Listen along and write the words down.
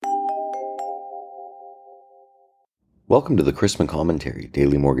Welcome to the Chrisman Commentary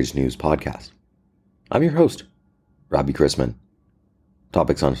Daily Mortgage News Podcast. I'm your host, Robbie Chrisman.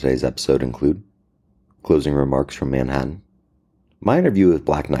 Topics on today's episode include closing remarks from Manhattan, my interview with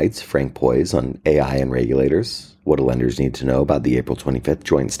Black Knight's Frank Poiesz on AI and regulators, what do lenders need to know about the April 25th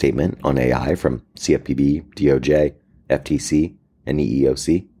joint statement on AI from CFPB, DOJ, FTC, and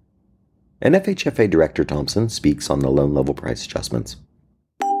EEOC, and FHFA Director Thompson speaks on the loan level price adjustments.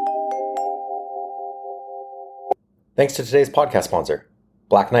 Thanks to today's podcast sponsor,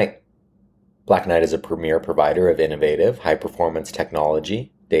 Black Knight. Black Knight is a premier provider of innovative, high-performance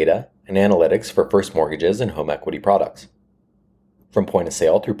technology, data, and analytics for first mortgages and home equity products. From point of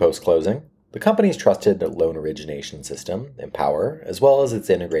sale through post-closing, the company's trusted loan origination system, Empower, as well as its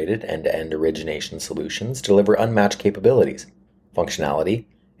integrated end-to-end origination solutions deliver unmatched capabilities, functionality,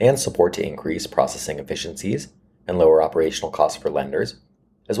 and support to increase processing efficiencies and lower operational costs for lenders,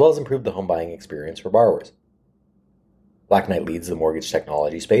 as well as improve the home buying experience for borrowers. Black Knight leads the mortgage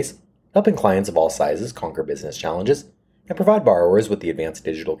technology space, helping clients of all sizes conquer business challenges and provide borrowers with the advanced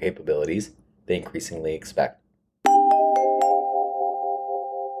digital capabilities they increasingly expect.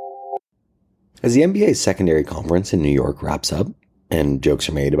 As the MBA's secondary conference in New York wraps up, and jokes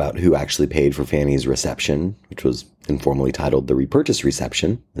are made about who actually paid for Fannie's reception, which was informally titled the repurchase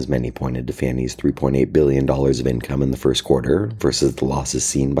reception, as many pointed to Fannie's $3.8 billion of income in the first quarter versus the losses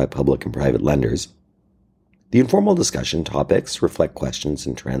seen by public and private lenders, the informal discussion topics reflect questions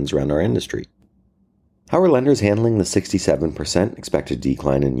and trends around our industry. How are lenders handling the 67% expected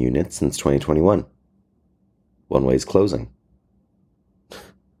decline in units since 2021? One way is closing.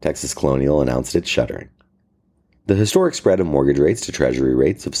 Texas Colonial announced it's shuttering. The historic spread of mortgage rates to treasury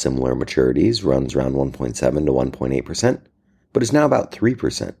rates of similar maturities runs around 1.7 to 1.8%, but is now about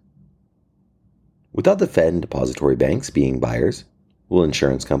 3%. Without the Fed and depository banks being buyers, will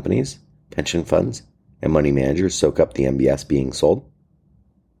insurance companies, pension funds, and money managers soak up the MBS being sold?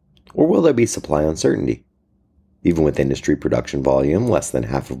 Or will there be supply uncertainty, even with industry production volume less than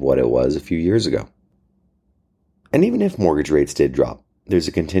half of what it was a few years ago? And even if mortgage rates did drop, there's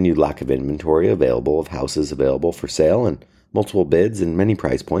a continued lack of inventory available of houses available for sale and multiple bids and many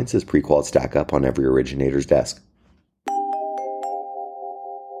price points as pre-quals stack up on every originator's desk.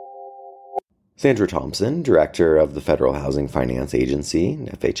 Sandra Thompson, director of the Federal Housing Finance Agency,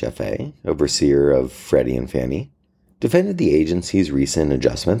 FHFA, overseer of Freddie and Fannie, defended the agency's recent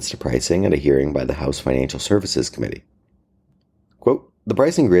adjustments to pricing at a hearing by the House Financial Services Committee. Quote, "The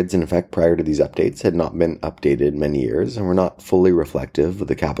pricing grids in effect prior to these updates had not been updated many years and were not fully reflective of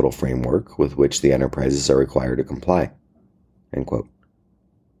the capital framework with which the enterprises are required to comply." End quote.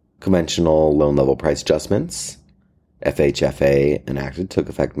 Conventional loan level price adjustments, FHFA enacted, took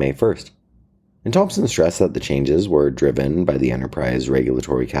effect May 1st. And Thompson stressed that the changes were driven by the enterprise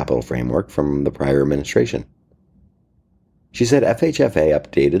regulatory capital framework from the prior administration. She said FHFA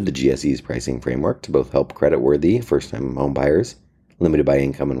updated the GSE's pricing framework to both help creditworthy first-time home buyers limited by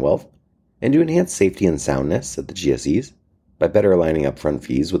income and wealth, and to enhance safety and soundness at the GSEs by better aligning upfront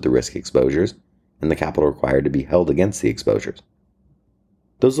fees with the risk exposures and the capital required to be held against the exposures.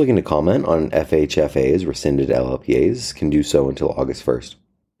 Those looking to comment on FHFA's rescinded LLPAs can do so until August 1st.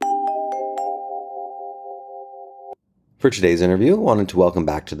 For today's interview, I wanted to welcome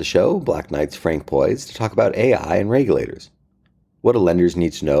back to the show Black Knight's Frank Poiesz to talk about AI and regulators. What do lenders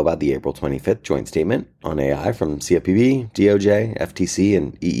need to know about the April 25th joint statement on AI from CFPB, DOJ, FTC,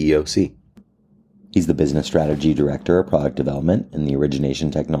 and EEOC? He's the Business Strategy Director of Product Development in the Origination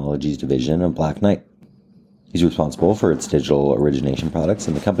Technologies Division of Black Knight. He's responsible for its digital origination products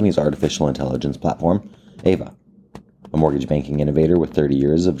and the company's artificial intelligence platform, Ava. A mortgage banking innovator with 30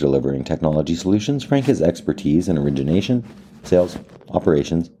 years of delivering technology solutions, Frank has expertise in origination, sales,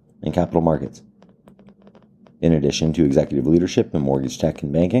 operations, and capital markets. In addition to executive leadership in mortgage tech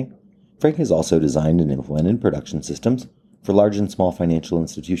and banking, Frank has also designed and implemented production systems for large and small financial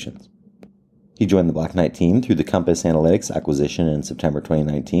institutions. He joined the Black Knight team through the Compass Analytics acquisition in September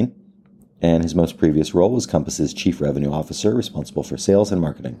 2019, and his most previous role was Compass's Chief Revenue Officer, responsible for sales and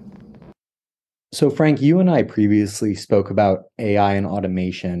marketing. So Frank, you and I previously spoke about AI and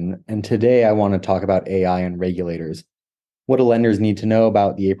automation, and today I want to talk about AI and regulators. What do lenders need to know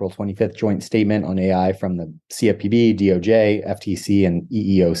about the April 25th joint statement on AI from the CFPB, DOJ, FTC, and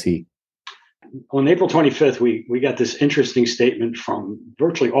EEOC? On April 25th, we got this interesting statement from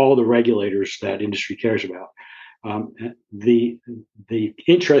virtually all the regulators that industry cares about. The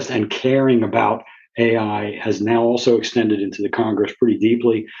interest and caring about AI has now also extended into the Congress pretty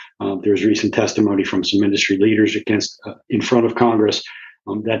deeply. There's recent testimony from some industry leaders in front of Congress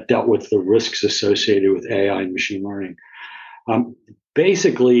that dealt with the risks associated with AI and machine learning.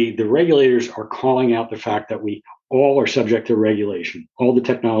 Basically, the regulators are calling out the fact that we all are subject to regulation. All the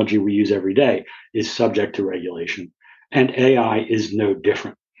technology we use every day is subject to regulation, and AI is no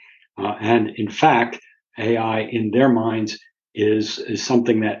different. And in fact, AI in their minds is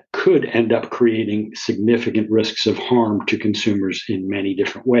something that could end up creating significant risks of harm to consumers in many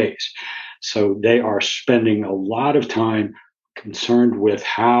different ways. So they are spending a lot of time concerned with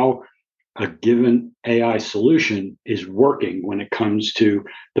how a given AI solution is working when it comes to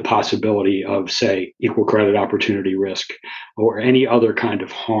the possibility of, say, equal credit opportunity risk or any other kind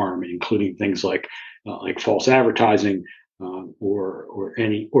of harm, including things like false advertising, or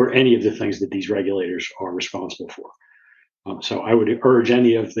any of the things that these regulators are responsible for. So I would urge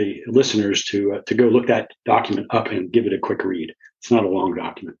any of the listeners to go look that document up and give it a quick read. It's not a long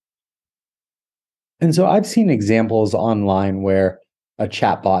document. And so I've seen examples online where a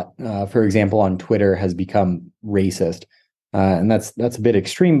chatbot, for example, on Twitter has become racist. And that's a bit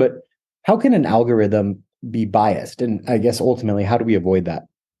extreme, but how can an algorithm be biased? And I guess ultimately, how do we avoid that?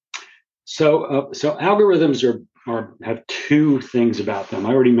 So algorithms have two things about them.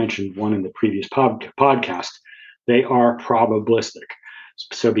 I already mentioned one in the previous podcast. They are probabilistic.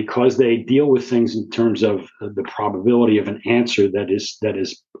 So because they deal with things in terms of the probability of an answer that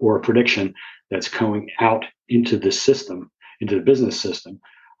is or a prediction that's going out into the system, into the business system,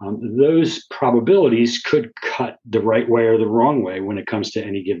 those probabilities could cut the right way or the wrong way when it comes to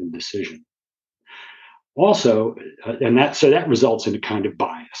any given decision. Also, that results in a kind of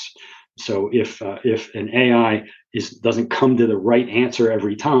bias. So if an AI doesn't come to the right answer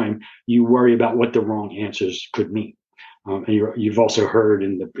every time, you worry about what the wrong answers could mean. And you've also heard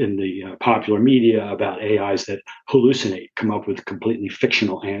in the popular media about AIs that hallucinate, come up with completely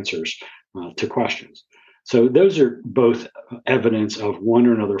fictional answers to questions. So those are both evidence of one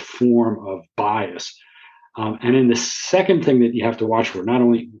or another form of bias. And then the second thing that you have to watch for not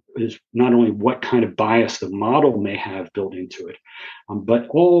only what kind of bias the model may have built into it, but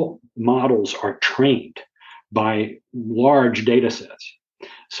all models are trained by large data sets.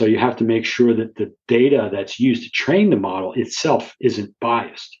 So you have to make sure that the data that's used to train the model itself isn't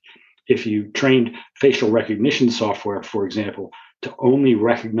biased. If you trained facial recognition software, for example, to only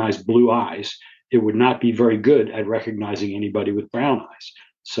recognize blue eyes, it would not be very good at recognizing anybody with brown eyes.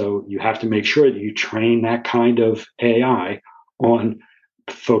 So you have to make sure that you train that kind of AI on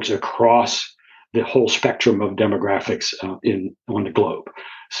folks across the whole spectrum of demographics on the globe.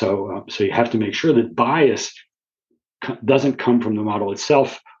 So you have to make sure that bias doesn't come from the model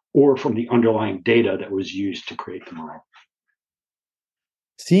itself or from the underlying data that was used to create the model.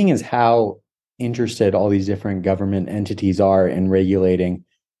 Seeing as how interested all these different government entities are in regulating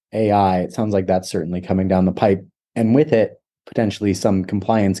AI, it sounds like that's certainly coming down the pipe. And with it, potentially some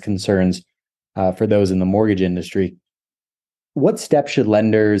compliance concerns for those in the mortgage industry. What steps should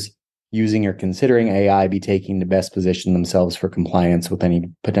lenders using or considering AI be taking to best position themselves for compliance with any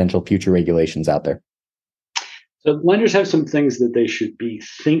potential future regulations out there? So lenders have some things that they should be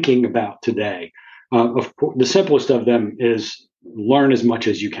thinking about today. Of course, the simplest of them is learn as much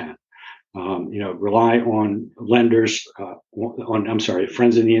as you can. Rely on lenders,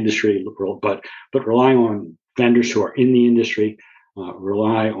 friends in the industry, but rely on vendors who are in the industry.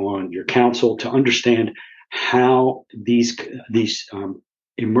 Rely on your counsel to understand how these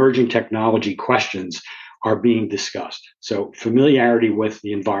emerging technology questions are being discussed. So familiarity with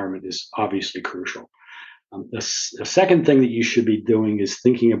the environment is obviously crucial. The second thing that you should be doing is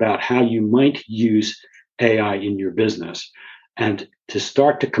thinking about how you might use AI in your business and to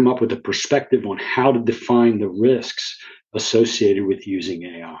start to come up with a perspective on how to define the risks associated with using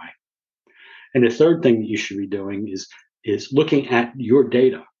AI. And the third thing that you should be doing is looking at your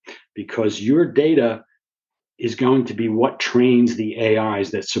data, because your data is going to be what trains the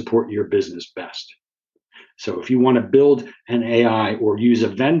AIs that support your business best. So if you want to build an AI or use a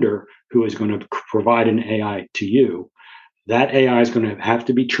vendor who is going to provide an AI to you, that AI is going to have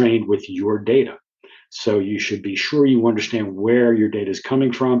to be trained with your data. So you should be sure you understand where your data is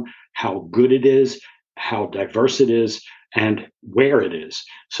coming from, how good it is, how diverse it is, and where it is,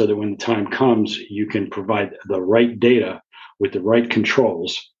 so that when the time comes, you can provide the right data with the right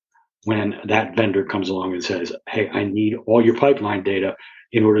controls when that vendor comes along and says, hey, I need all your pipeline data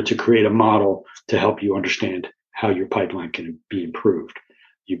in order to create a model to help you understand how your pipeline can be improved.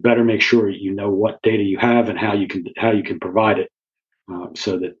 You better make sure you know what data you have and how you can provide it,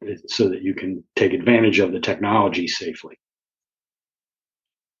 so that you can take advantage of the technology safely.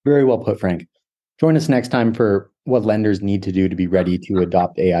 Very well put, Frank. Join us next time for what lenders need to do to be ready to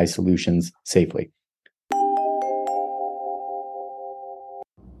adopt AI solutions safely.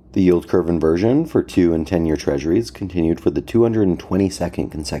 The yield curve inversion for 2- and 10-year treasuries continued for the 222nd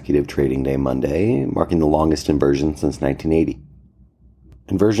consecutive trading day Monday, marking the longest inversion since 1980.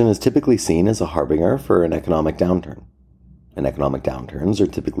 Inversion is typically seen as a harbinger for an economic downturn, and economic downturns are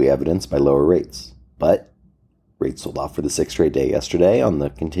typically evidenced by lower rates. But rates sold off for the 6th straight day yesterday on the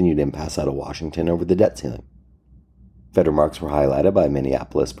continued impasse out of Washington over the debt ceiling. Fed remarks were highlighted by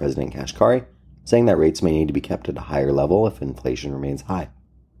Minneapolis President Kashkari, saying that rates may need to be kept at a higher level if inflation remains high.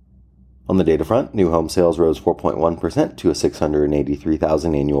 On the data front, new home sales rose 4.1% to a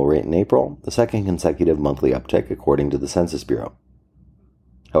 683,000 annual rate in April, the second consecutive monthly uptick according to the Census Bureau.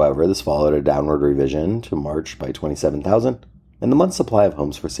 However, this followed a downward revision to March by 27,000, and the month's supply of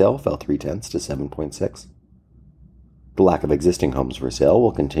homes for sale fell 0.3 to 7.6. The lack of existing homes for sale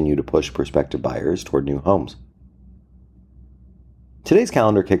will continue to push prospective buyers toward new homes. Today's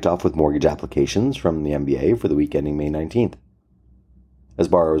calendar kicked off with mortgage applications from the MBA for the week ending May 19th. As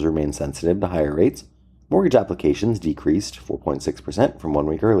borrowers remain sensitive to higher rates, mortgage applications decreased 4.6% from 1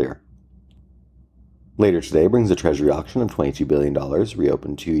 week earlier. Later today brings a Treasury auction of $22 billion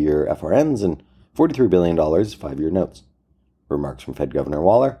reopened 2-year FRNs and $43 billion 5-year notes, remarks from Fed Governor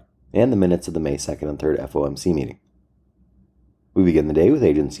Waller, and the minutes of the May 2nd and 3rd FOMC meeting. We begin the day with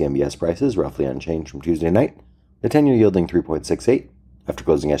agency MBS prices roughly unchanged from Tuesday night, the 10-year yielding 3.68 after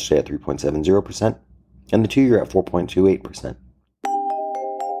closing yesterday at 3.70%, and the 2-year at 4.28%.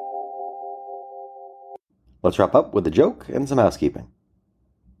 Let's wrap up with a joke and some housekeeping.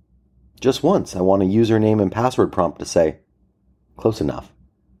 Just once, I want a username and password prompt to say, close enough.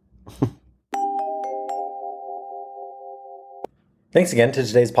 Thanks again to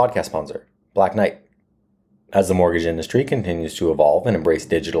today's podcast sponsor, Black Knight. As the mortgage industry continues to evolve and embrace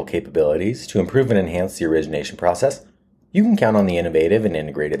digital capabilities to improve and enhance the origination process, you can count on the innovative and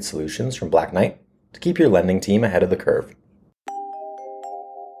integrated solutions from Black Knight to keep your lending team ahead of the curve.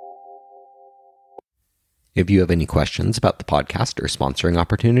 If you have any questions about the podcast or sponsoring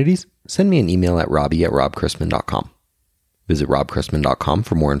opportunities, send me an email at robbie@robchrisman.com. Visit robchrisman.com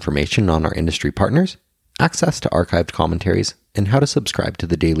for more information on our industry partners, access to archived commentaries, and how to subscribe to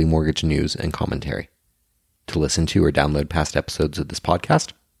the daily mortgage news and commentary. To listen to or download past episodes of this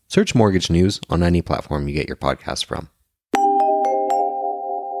podcast, search Mortgage News on any platform you get your podcasts from.